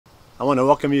I want to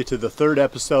welcome you to the third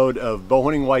episode of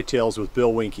Bowhunting Whitetails with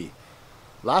Bill Winke.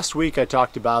 Last week I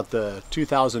talked about the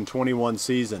 2021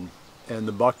 season and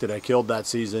the buck that I killed that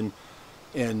season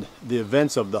and the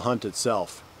events of the hunt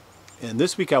itself. And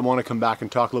this week I want to come back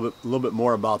and talk a little bit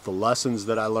more about the lessons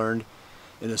that I learned,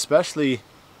 and especially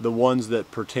the ones that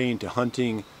pertain to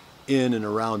hunting in and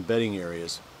around bedding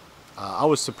areas. I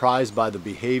was surprised by the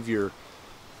behavior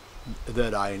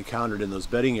that I encountered in those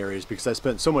bedding areas because I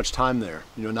spent so much time there.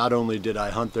 You know, not only did I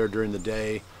hunt there during the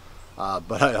day,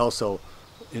 but I also,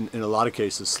 in a lot of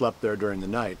cases, slept there during the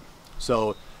night.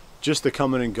 So just the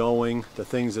coming and going, the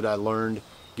things that I learned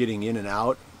getting in and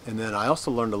out, and then I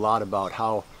also learned a lot about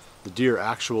how the deer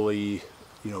actually,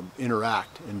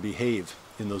 interact and behave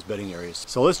in those bedding areas.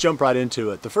 So let's jump right into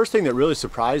it. The first thing that really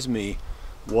surprised me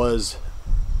was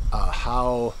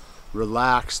how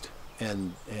relaxed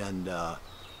and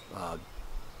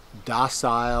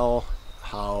docile,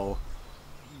 how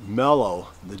mellow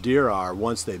the deer are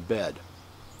once they bed.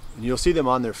 And you'll see them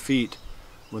on their feet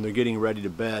when they're getting ready to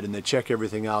bed, and they check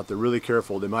everything out. They're really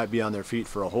careful. They might be on their feet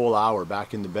for a whole hour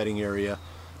back in the bedding area,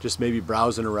 just maybe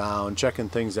browsing around, checking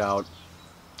things out,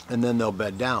 and then they'll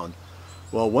bed down.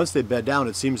 Well, once they bed down,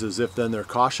 it seems as if then their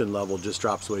caution level just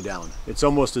drops way down. It's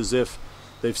almost as if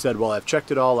they've said, well, I've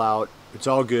checked it all out, it's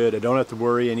all good, I don't have to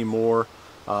worry anymore,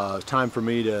 time for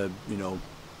me to,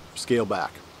 scale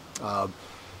back.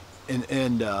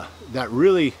 That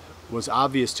really was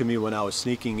obvious to me when I was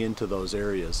sneaking into those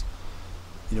areas.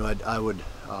 I would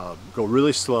go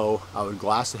really slow, I would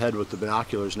glass ahead with the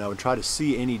binoculars, and I would try to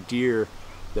see any deer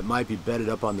that might be bedded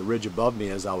up on the ridge above me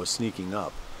as I was sneaking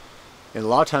up. And a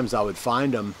lot of times I would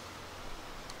find them,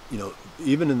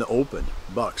 even in the open,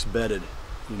 bucks bedded,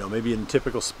 maybe in a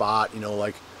typical spot,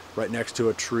 like right next to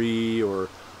a tree or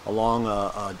along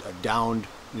a downed,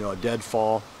 a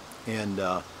deadfall. And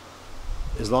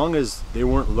as long as they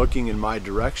weren't looking in my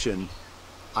direction,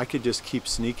 I could just keep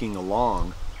sneaking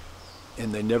along,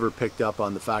 and they never picked up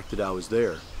on the fact that I was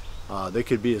there. They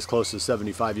could be as close as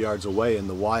 75 yards away in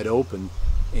the wide open,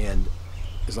 and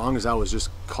as long as I was just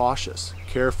cautious,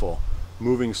 careful,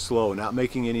 moving slow, not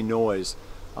making any noise,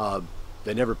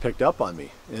 they never picked up on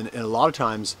me. And a lot of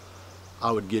times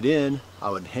I would get in, I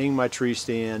would hang my tree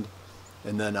stand,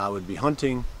 and then I would be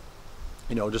hunting,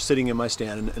 just sitting in my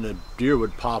stand, and a deer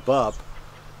would pop up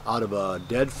out of a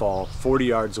deadfall 40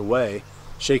 yards away,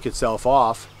 shake itself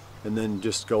off, and then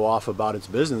just go off about its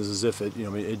business as if it,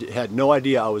 it had no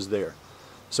idea I was there.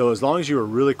 So as long as you were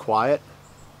really quiet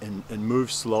and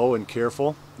move slow and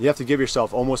careful, you have to give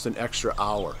yourself almost an extra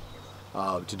hour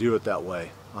to do it that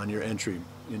way on your entry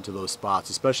into those spots,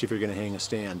 especially if you're going to hang a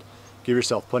stand. Give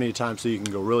yourself plenty of time so you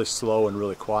can go really slow and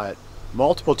really quiet.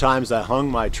 Multiple times I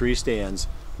hung my tree stands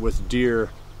with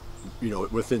deer,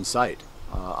 within sight.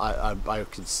 I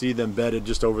could see them bedded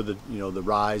just over the, the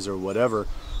rise or whatever.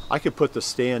 I could put the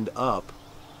stand up,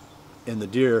 and the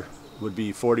deer would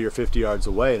be 40 or 50 yards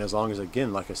away. And as long as,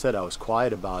 again, like I said, I was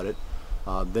quiet about it,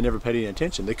 they never paid any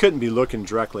attention. They couldn't be looking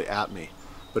directly at me,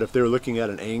 but if they were looking at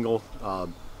an angle, I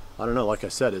don't know. Like I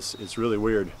said, it's really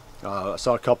weird. I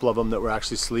saw a couple of them that were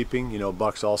actually sleeping.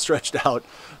 Bucks all stretched out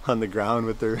on the ground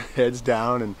with their heads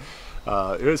down, and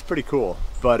it was pretty cool.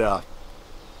 But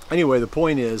anyway, the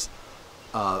point is,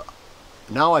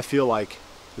 now I feel like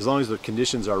as long as the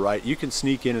conditions are right, you can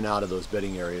sneak in and out of those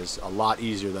bedding areas a lot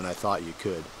easier than I thought you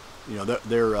could.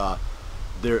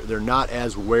 They're not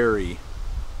as wary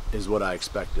as what I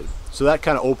expected. So that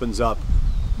kind of opens up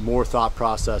more thought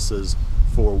processes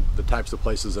for the types of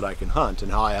places that I can hunt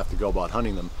and how I have to go about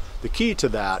hunting them. The key to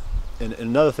that, and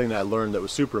another thing that I learned that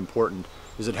was super important,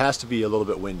 is it has to be a little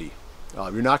bit windy.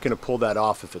 You're not going to pull that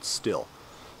off if it's still.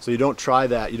 So you don't try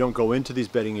that. You don't go into these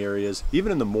bedding areas,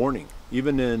 even in the morning,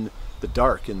 even in the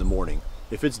dark in the morning.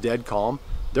 If it's dead calm,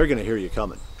 they're going to hear you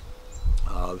coming.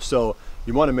 So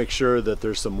you want to make sure that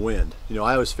there's some wind. I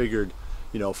always figured,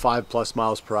 5+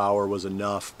 miles per hour was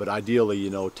enough, but ideally,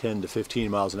 10 to 15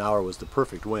 miles an hour was the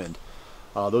perfect wind.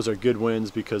 Those are good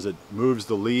winds because it moves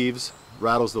the leaves,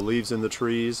 rattles the leaves in the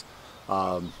trees.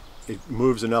 It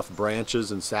moves enough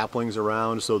branches and saplings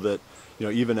around so that,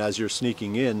 even as you're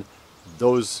sneaking in,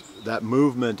 that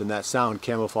movement and that sound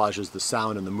camouflages the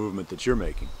sound and the movement that you're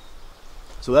making.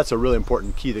 So that's a really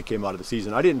important key that came out of the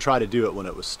season. I didn't try to do it when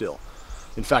it was still.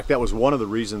 In fact, that was one of the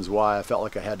reasons why I felt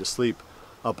like I had to sleep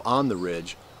up on the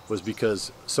ridge, was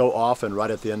because so often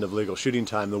right at the end of legal shooting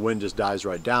time, the wind just dies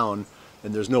right down,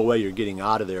 and there's no way you're getting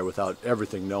out of there without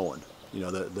everything knowing.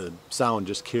 The sound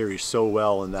just carries so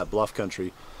well in that bluff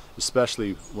country,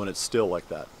 especially when it's still like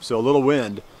that. So a little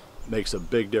wind makes a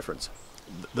big difference.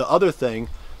 The other thing,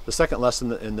 the second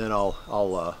lesson, and then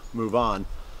I'll move on,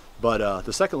 But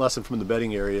the second lesson from the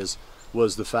bedding areas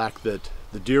was the fact that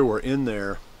the deer were in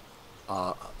there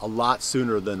a lot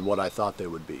sooner than what I thought they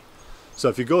would be. So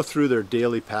if you go through their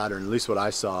daily pattern, at least what I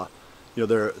saw, you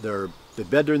know, they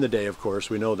bed during the day, of course,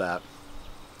 we know that,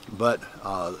 but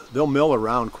they'll mill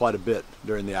around quite a bit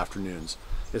during the afternoons.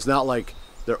 It's not like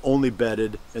they're only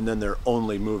bedded and then they're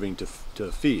only moving to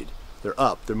feed. They're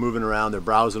up, they're moving around, they're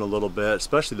browsing a little bit,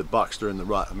 especially the bucks during the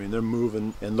rut. I mean, they're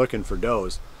moving and looking for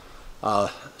does.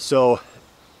 So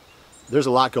there's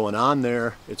a lot going on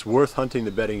there. It's worth hunting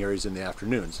the bedding areas in the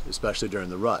afternoons, especially during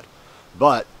the rut.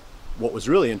 But what was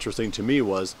really interesting to me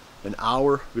was an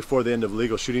hour before the end of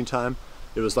legal shooting time,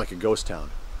 it was like a ghost town.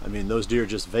 I mean, those deer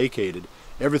just vacated.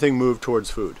 Everything moved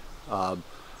towards food. I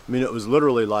mean, it was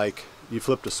literally like you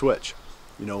flipped a switch.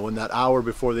 You know, when that hour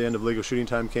before the end of legal shooting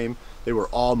time came, they were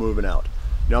all moving out.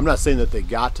 You know, I'm not saying that they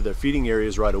got to their feeding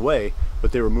areas right away,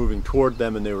 but they were moving toward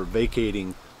them and they were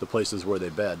vacating the places where they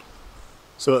bed.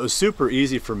 So it was super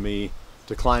easy for me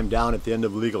to climb down at the end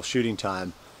of legal shooting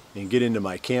time and get into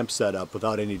my camp setup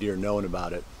without any deer knowing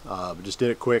about it. Just did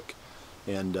it quick,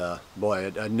 and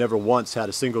boy, I never once had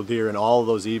a single deer in all of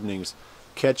those evenings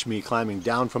catch me climbing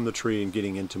down from the tree and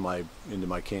getting into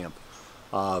my camp.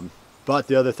 But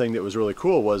the other thing that was really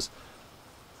cool was,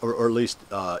 or at least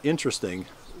interesting,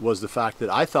 was the fact that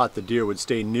I thought the deer would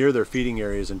stay near their feeding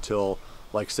areas until,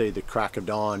 like, say, the crack of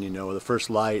dawn, you know, or the first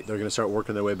light. They're going to start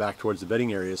working their way back towards the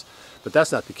bedding areas, but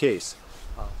that's not the case.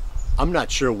 I'm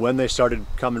not sure when they started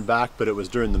coming back, but it was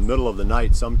during the middle of the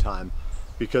night sometime,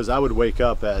 because I would wake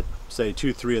up at, say,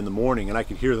 2, 3 in the morning and I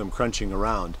could hear them crunching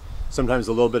around. Sometimes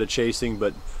a little bit of chasing,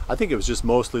 but I think it was just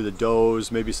mostly the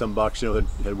does, maybe some bucks, you know, that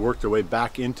had worked their way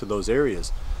back into those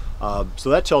areas. So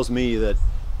that tells me that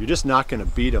you're just not going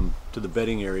to beat them to the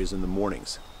bedding areas in the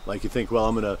mornings. Like, you think, well,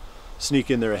 I'm going to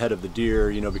sneak in there ahead of the deer,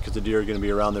 you know, because the deer are going to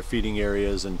be around their feeding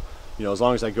areas, and, you know, as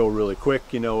long as I go really quick,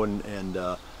 you know, and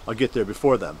I'll get there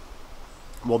before them.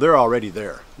 Well, they're already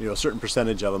there, you know, a certain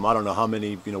percentage of them. I don't know how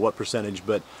many, you know, what percentage,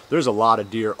 but there's a lot of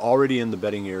deer already in the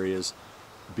bedding areas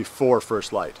before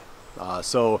first light.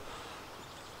 So,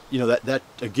 you know, that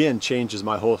again changes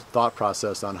my whole thought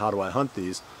process on how do I hunt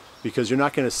these, because you're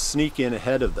not going to sneak in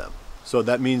ahead of them. So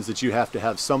that means that you have to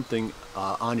have something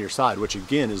on your side, which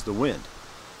again is the wind.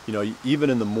 You know,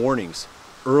 even in the mornings,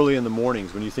 early in the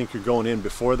mornings, when you think you're going in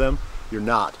before them, you're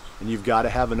not. And you've got to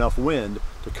have enough wind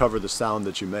to cover the sound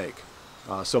that you make.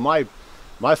 So my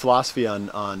philosophy on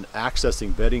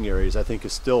accessing bedding areas, I think,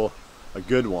 is still a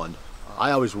good one.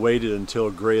 I always waited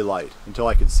until gray light, until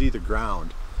I could see the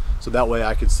ground. So that way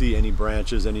I could see any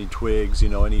branches, any twigs, you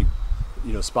know, any,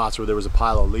 you know, spots where there was a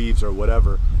pile of leaves or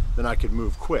whatever. Then I could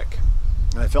move quick.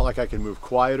 And I felt like I could move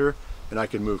quieter and I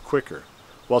could move quicker.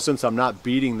 Well, since I'm not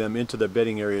beating them into their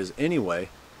bedding areas anyway,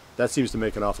 that seems to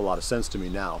make an awful lot of sense to me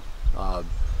now.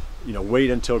 You know,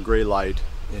 wait until gray light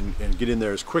and get in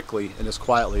there as quickly and as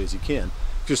quietly as you can.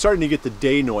 You're starting to get the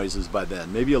day noises by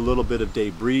then. Maybe a little bit of day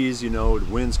breeze, you know, the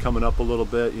wind's coming up a little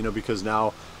bit, you know, because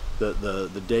now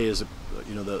the day is,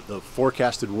 you know, the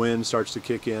forecasted wind starts to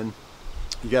kick in.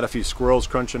 You got a few squirrels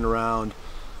crunching around,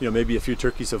 you know, maybe a few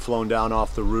turkeys have flown down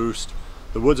off the roost.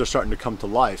 The woods are starting to come to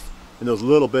life, and those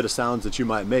little bit of sounds that you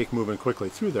might make moving quickly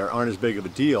through there aren't as big of a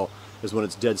deal as when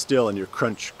it's dead still and you're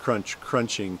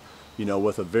crunching, you know,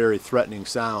 with a very threatening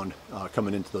sound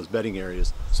coming into those bedding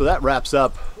areas. So that wraps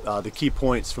up the key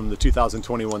points from the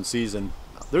 2021 season.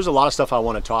 There's a lot of stuff I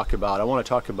want to talk about. I want to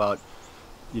talk about,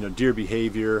 you know, deer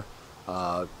behavior,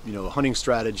 you know, hunting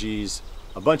strategies,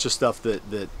 a bunch of stuff that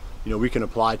you know, we can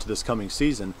apply to this coming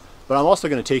season. But I'm also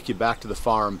going to take you back to the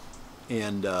farm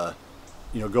and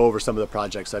you know, go over some of the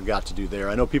projects I've got to do there.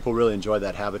 I know people really enjoy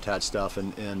that habitat stuff,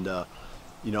 and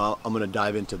you know, I'm going to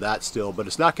dive into that still, but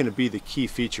it's not going to be the key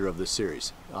feature of this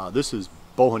series. This is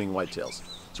bow hunting whitetails,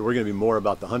 so we're going to be more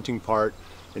about the hunting part,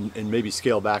 and maybe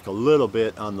scale back a little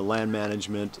bit on the land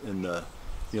management and the,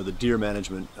 you know, the deer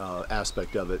management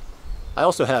aspect of it. I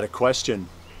also had a question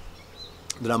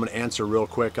that I'm going to answer real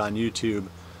quick on YouTube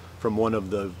from one of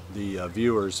the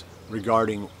viewers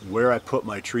regarding where I put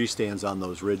my tree stands on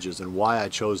those ridges and why I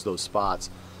chose those spots.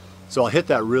 So I'll hit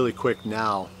that really quick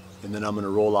now, and then I'm going to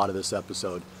roll out of this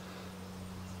episode.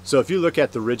 So if you look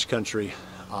at the ridge country,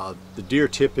 the deer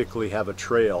typically have a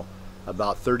trail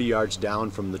about 30 yards down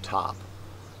from the top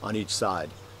on each side,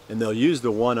 and they'll use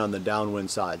the one on the downwind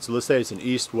side. So let's say it's an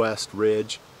east-west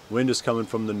ridge, wind is coming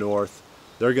from the north,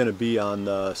 they're going to be on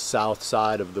the south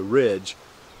side of the ridge,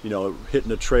 you know,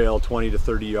 hitting a trail 20 to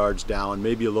 30 yards down,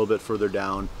 maybe a little bit further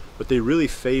down, but they really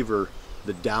favor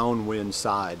the downwind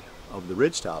side of the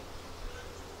ridgetop.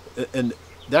 And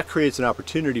that creates an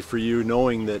opportunity for you,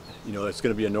 knowing that, you know, it's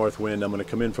going to be a north wind. I'm going to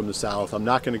come in from the south. I'm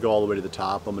not going to go all the way to the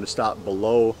top. I'm going to stop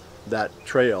below that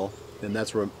trail, and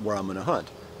that's where I'm going to hunt.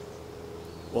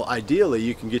 Well, ideally,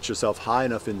 you can get yourself high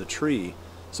enough in the tree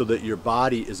so that your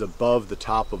body is above the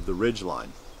top of the ridge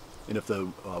line. And if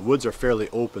the woods are fairly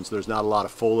open, so there's not a lot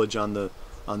of foliage on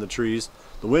the trees,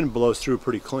 the wind blows through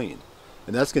pretty clean.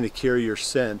 And that's going to carry your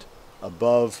scent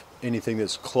above anything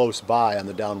that's close by on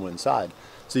the downwind side.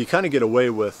 So you kind of get away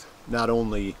with not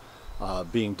only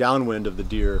being downwind of the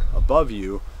deer above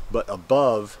you, but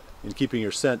above and keeping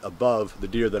your scent above the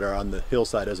deer that are on the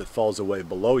hillside as it falls away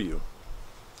below you.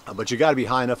 But you got to be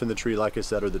high enough in the tree, like I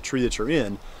said, or the tree that you're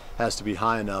in has to be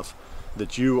high enough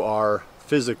that you are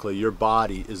physically, your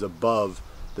body is above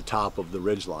the top of the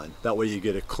ridge line. That way you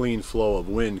get a clean flow of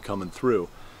wind coming through.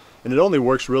 And it only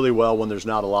works really well when there's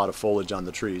not a lot of foliage on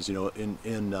the trees. You know,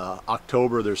 in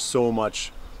October there's so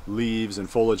much leaves and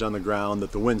foliage on the ground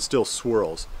that the wind still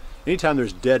swirls. Anytime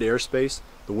there's dead airspace,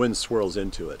 the wind swirls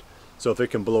into it. So if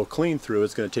it can blow clean through,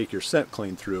 it's going to take your scent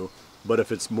clean through. But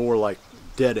if it's more like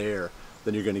dead air,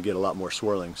 then you're going to get a lot more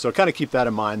swirling. So kind of keep that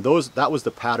in mind. That was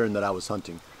the pattern that I was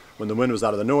hunting. When the wind was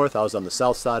out of the north, I was on the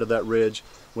south side of that ridge.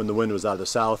 When the wind was out of the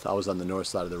south, I was on the north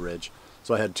side of the ridge.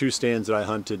 So I had two stands that I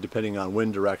hunted depending on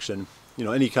wind direction. You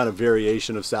know, any kind of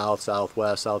variation of south,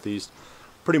 southwest, southeast,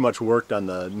 pretty much worked on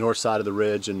the north side of the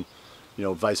ridge, and, you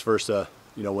know, vice versa.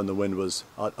 You know, when the wind was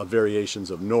variations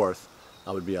of north,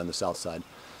 I would be on the south side.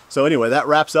 So anyway, that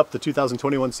wraps up the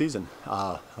 2021 season.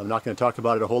 I'm not going to talk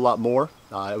about it a whole lot more.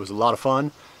 It was a lot of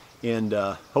fun, and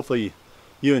hopefully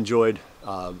you enjoyed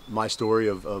my story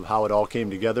of how it all came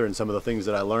together and some of the things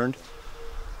that I learned.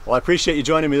 Well, I appreciate you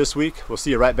joining me this week. We'll see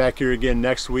you right back here again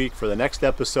next week for the next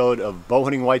episode of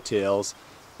Bowhunting Whitetails,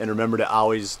 and remember to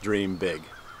always dream big.